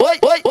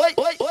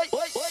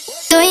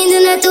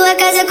tua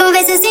casa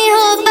conversa sem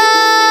roupa.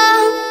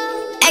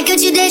 É que eu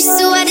te deixo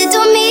suada e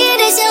tu me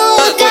deixa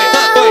louca.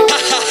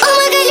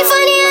 Uma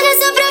californiana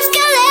só pra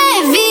ficar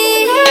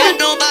leve.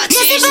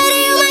 Já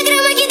separei uma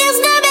grama aqui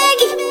dentro da bag.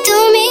 Tu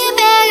me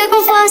pega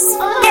com força,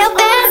 eu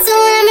peço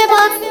na minha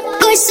boca.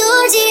 Gosto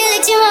de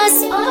leite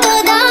moça,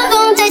 toda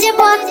vontade é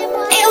pop.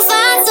 Eu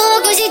faço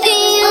com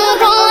jeitinho,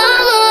 com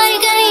amor e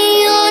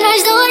carinho.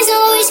 Nós dois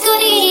no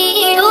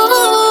escurinho.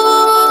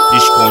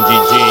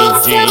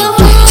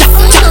 Escondidinho.